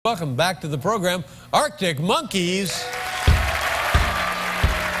Welcome back to the program, Arctic Monkeys.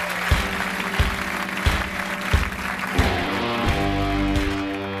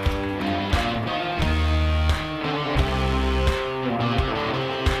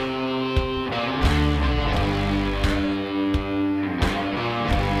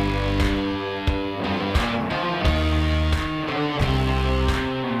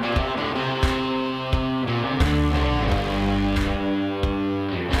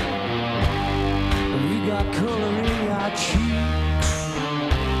 Color in your cheeks.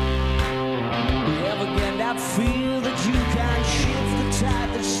 You ever get that feel that you can't shift the tide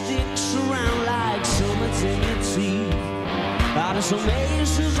that sticks around like summits in your teeth? Out of some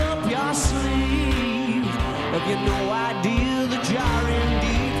aces up your sleeve. Have you no idea that you're in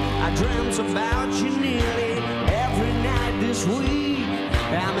deep? I dreamt about you nearly every night this week.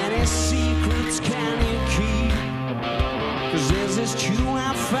 How many secrets can you keep? 'Cause there's this tune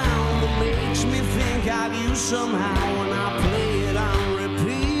I found that makes me think of you somehow when I play it on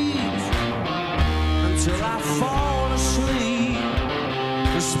repeat until I fall asleep,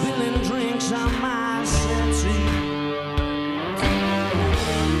 spilling drinks on my settee.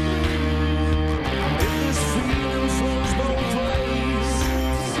 If this feeling flows both ways,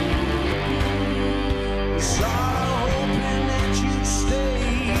 sort of hoping that you'd stay.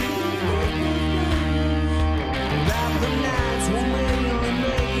 That the nights will mainly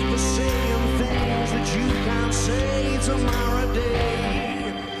make the same things that you can't say tomorrow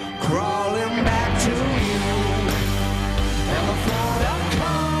day. Crawling back to you. Ever thought of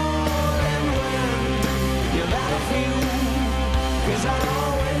calling when you've had a few? 'Cause I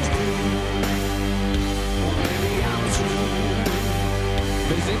always do. Or maybe I'm too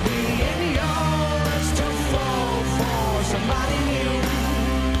busy being yours to fall for somebody new.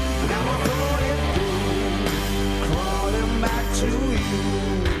 Now I thought it through, crawling back to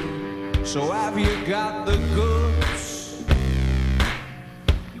you. So have you got the goods?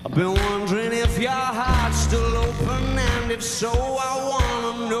 I've been wondering if your heart's still open, and if so, I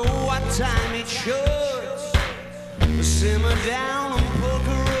wanna know what time it should. Simmer down and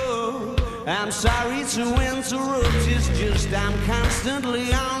pucker up. I'm sorry to interrupt, it's just I'm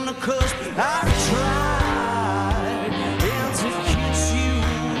constantly on the cusp. I've tried and to kiss you.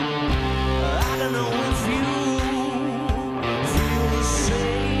 I don't know if you feel the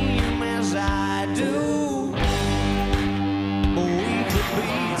same as I do, but we could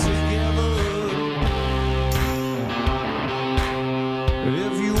be together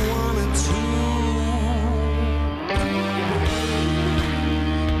if you wanted to.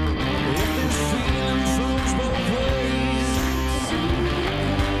 If this feeling flows both ways,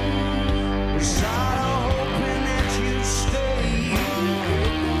 we're sort of hoping that you stay.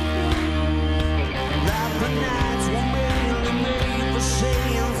 That the nights will mainly make the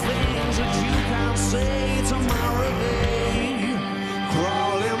same things that you can't say tomorrow day.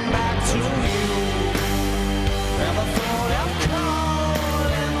 Crawling back to you. Ever thought of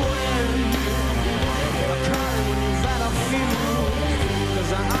calling when you've had a few?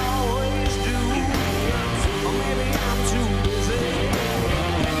 'Cause I always do. Or maybe I'm too busy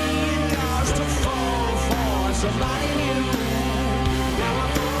being yours to fall for somebody new. Now I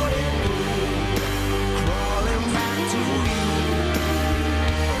thought it through, crawling back to you.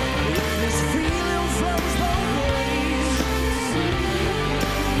 If this feeling flows both ways,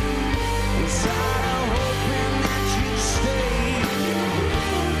 I'm sort of hoping that you stay.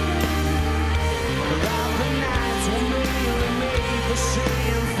 That the nights will mainly make the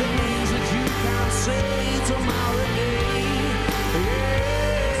same things that you can't say tomorrow day. Yeah.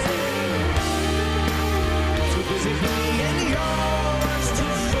 Too busy being yours to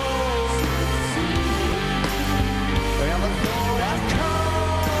fall. Ever thought of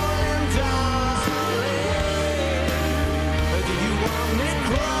calling, darling? Or do you want me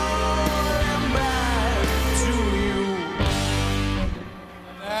crawling back to you?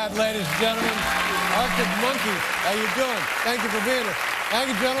 That, ladies and gentlemen, Arctic Monkeys. How you doing? Thank you for being here. Thank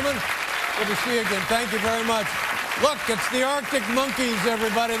you, gentlemen. Good to see you again. Thank you very much. Look, it's the Arctic Monkeys,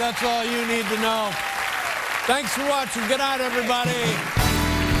 everybody. That's all you need to know. Thanks for watching. Good night, everybody.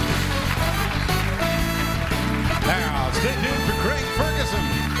 Now, stay tuned for Craig Ferguson.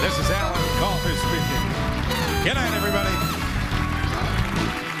 This is Alan Coulter speaking. Good night, everybody.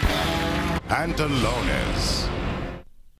 Pantalones.